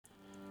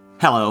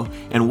Hello,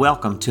 and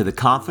welcome to the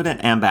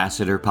Confident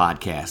Ambassador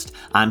Podcast.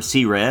 I'm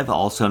C. Rev,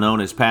 also known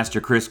as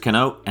Pastor Chris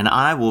Canote, and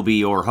I will be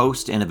your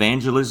host and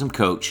evangelism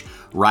coach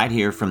right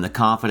here from the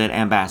Confident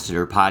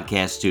Ambassador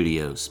Podcast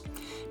Studios.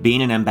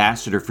 Being an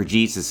ambassador for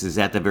Jesus is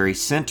at the very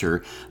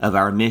center of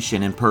our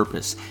mission and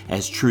purpose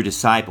as true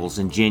disciples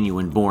and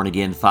genuine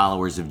born-again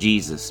followers of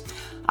Jesus.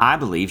 I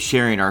believe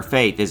sharing our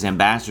faith as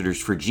ambassadors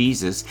for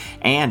Jesus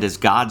and as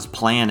God's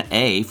plan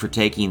A for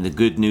taking the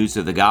good news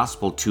of the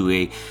gospel to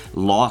a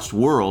lost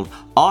world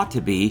ought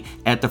to be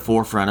at the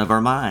forefront of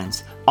our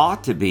minds,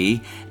 ought to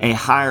be a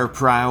higher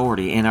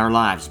priority in our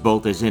lives,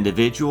 both as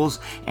individuals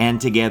and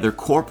together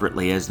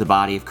corporately as the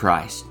body of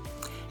Christ.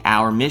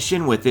 Our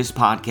mission with this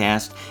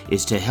podcast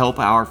is to help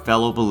our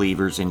fellow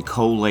believers and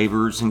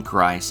co-laborers in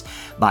Christ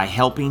by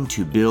helping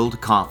to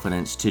build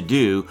confidence to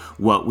do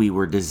what we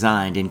were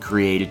designed and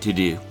created to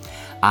do.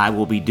 I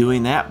will be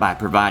doing that by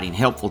providing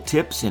helpful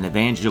tips and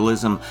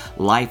evangelism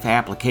life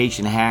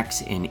application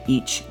hacks in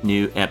each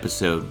new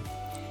episode.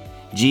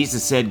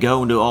 Jesus said,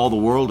 "Go into all the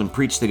world and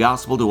preach the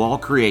gospel to all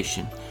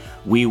creation."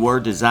 We were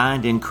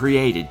designed and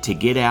created to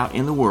get out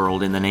in the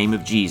world in the name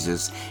of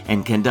Jesus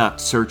and conduct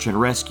search and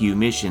rescue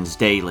missions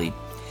daily.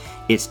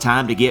 It's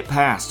time to get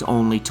past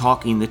only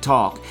talking the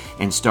talk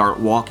and start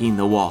walking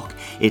the walk.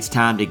 It's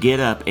time to get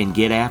up and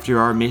get after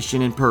our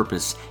mission and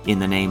purpose in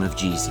the name of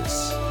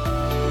Jesus.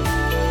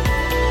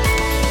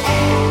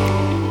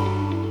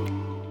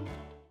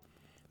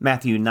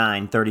 Matthew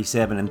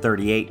 9:37 and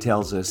 38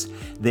 tells us,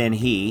 Then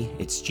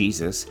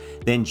Jesus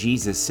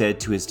said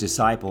to his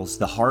disciples,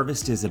 "The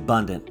harvest is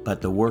abundant, but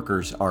the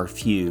workers are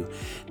few.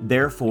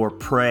 Therefore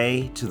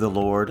pray to the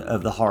Lord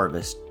of the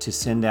harvest to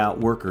send out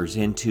workers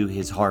into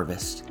his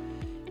harvest."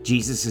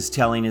 Jesus is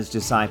telling his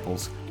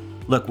disciples,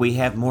 look, we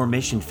have more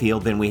mission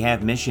field than we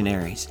have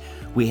missionaries.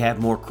 We have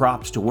more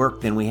crops to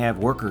work than we have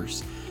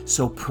workers.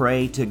 So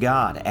pray to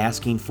God,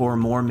 asking for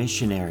more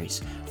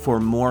missionaries, for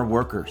more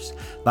workers.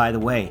 By the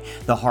way,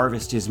 the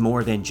harvest is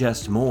more than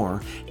just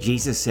more.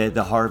 Jesus said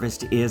the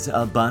harvest is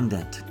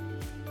abundant.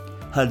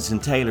 Hudson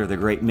Taylor, the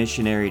great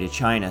missionary to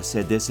China,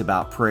 said this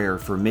about prayer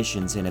for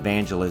missions and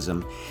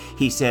evangelism.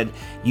 He said,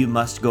 "You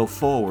must go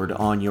forward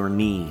on your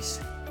knees."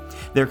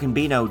 There can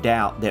be no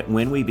doubt that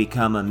when we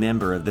become a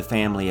member of the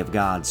family of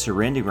God,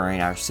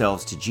 surrendering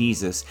ourselves to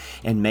Jesus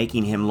and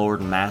making Him Lord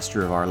and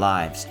Master of our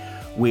lives,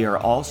 we are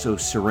also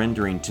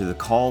surrendering to the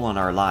call on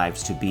our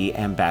lives to be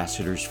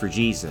ambassadors for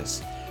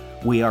Jesus.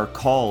 We are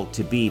called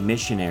to be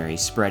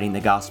missionaries spreading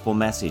the gospel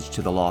message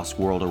to the lost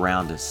world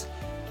around us.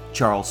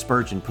 Charles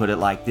Spurgeon put it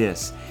like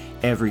this,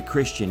 "Every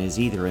Christian is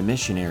either a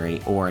missionary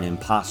or an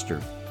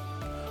imposter."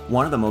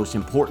 One of the most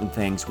important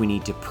things we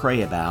need to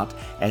pray about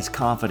as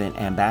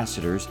confident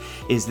ambassadors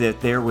is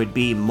that there would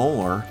be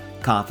more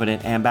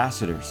confident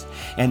ambassadors.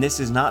 And this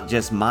is not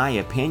just my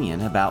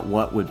opinion about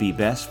what would be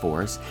best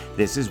for us.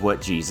 This is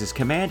what Jesus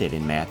commanded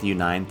in Matthew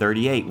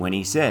 9:38 when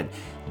He said,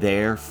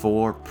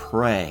 "Therefore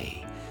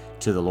pray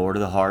to the Lord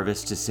of the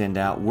harvest to send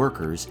out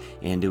workers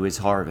into His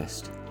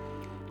harvest."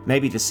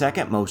 Maybe the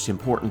second most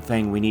important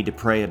thing we need to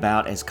pray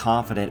about as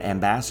confident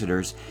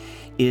ambassadors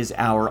is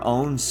our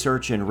own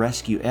search and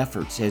rescue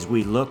efforts as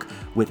we look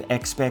with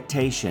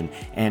expectation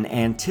and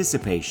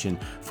anticipation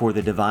for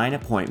the divine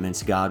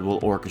appointments God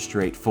will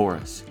orchestrate for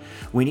us.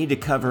 We need to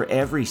cover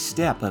every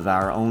step of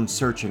our own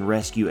search and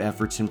rescue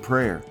efforts in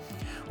prayer.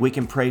 We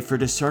can pray for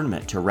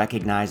discernment to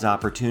recognize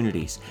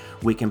opportunities.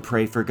 We can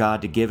pray for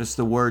God to give us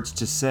the words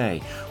to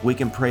say. We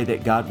can pray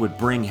that God would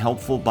bring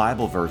helpful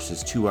Bible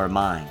verses to our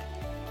mind.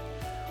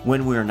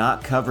 When we're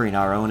not covering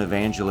our own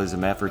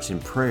evangelism efforts in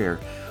prayer,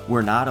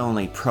 we're not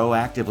only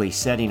proactively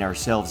setting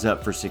ourselves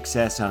up for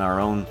success on our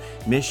own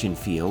mission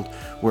field,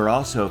 we're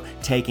also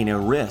taking a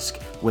risk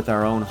with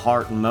our own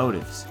heart and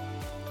motives.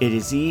 It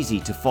is easy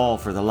to fall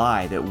for the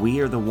lie that we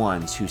are the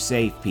ones who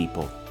save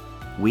people.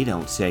 We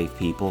don't save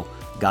people.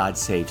 God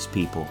saves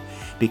people.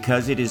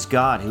 Because it is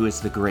God who is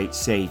the great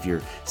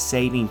Savior,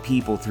 saving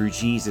people through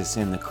Jesus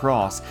and the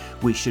cross,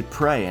 we should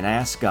pray and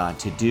ask God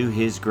to do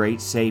His great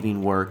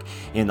saving work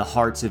in the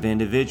hearts of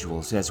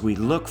individuals as we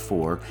look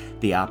for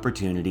the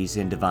opportunities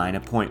and divine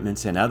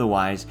appointments and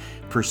otherwise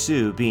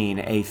pursue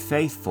being a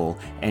faithful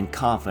and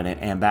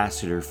confident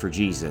ambassador for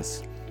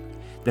Jesus.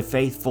 The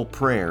faithful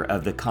prayer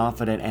of the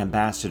confident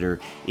ambassador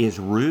is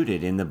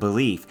rooted in the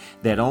belief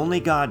that only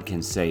God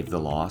can save the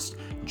lost,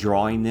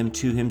 drawing them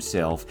to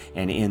Himself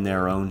and in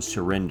their own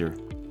surrender.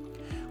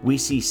 We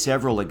see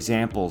several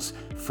examples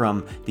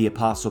from the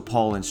Apostle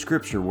Paul in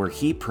Scripture where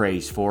he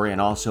prays for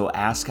and also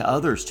asks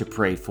others to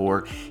pray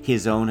for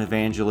his own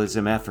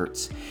evangelism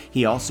efforts.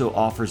 He also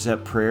offers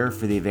up prayer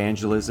for the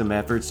evangelism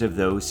efforts of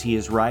those he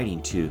is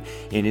writing to.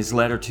 In his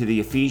letter to the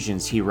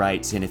Ephesians, he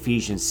writes in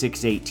Ephesians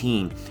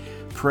 6:18,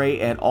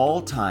 "Pray at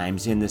all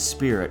times in the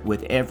Spirit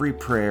with every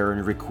prayer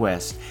and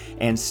request,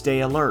 and stay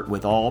alert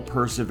with all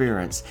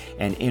perseverance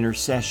and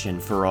intercession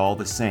for all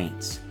the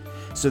saints."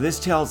 So this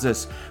tells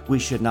us we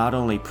should not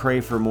only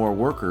pray for more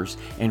workers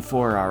and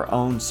for our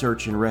own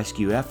search and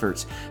rescue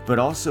efforts, but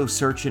also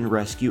search and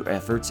rescue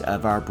efforts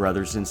of our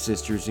brothers and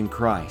sisters in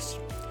Christ.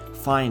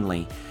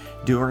 Finally,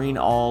 during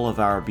all of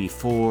our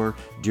before,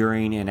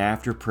 during, and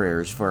after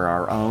prayers for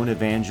our own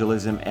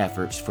evangelism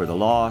efforts for the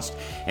lost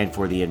and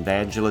for the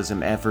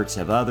evangelism efforts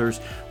of others,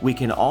 we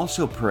can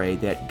also pray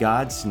that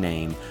God's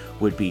name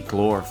would be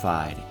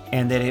glorified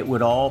and that it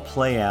would all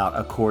play out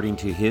according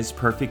to His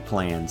perfect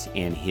plans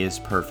in His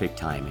perfect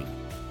timing.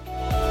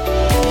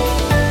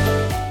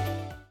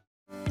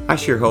 I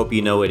sure hope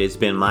you know it has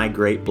been my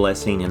great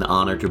blessing and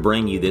honor to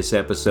bring you this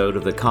episode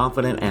of the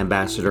Confident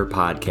Ambassador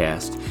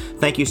Podcast.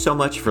 Thank you so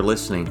much for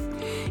listening.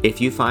 If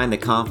you find the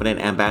Confident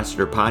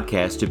Ambassador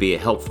Podcast to be a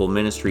helpful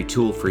ministry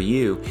tool for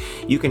you,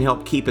 you can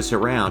help keep us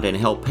around and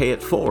help pay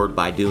it forward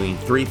by doing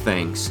 3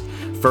 things.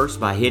 First,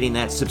 by hitting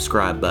that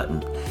subscribe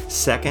button.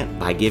 Second,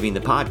 by giving the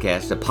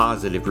podcast a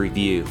positive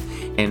review.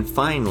 And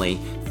finally,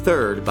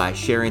 third, by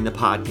sharing the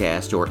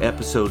podcast or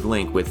episode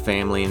link with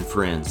family and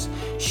friends.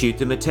 Shoot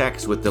them a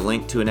text with the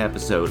link to an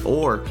episode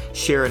or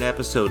share an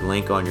episode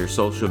link on your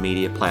social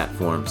media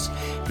platforms.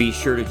 Be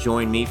sure to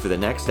join me for the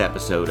next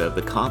episode of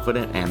the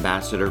Confident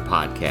Ambassador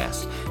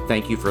Podcast.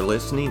 Thank you for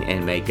listening,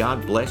 and may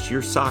God bless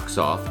your socks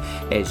off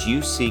as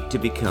you seek to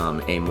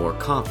become a more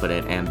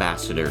confident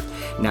ambassador.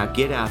 Now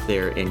get out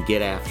there and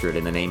get after it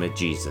in the name of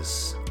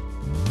Jesus.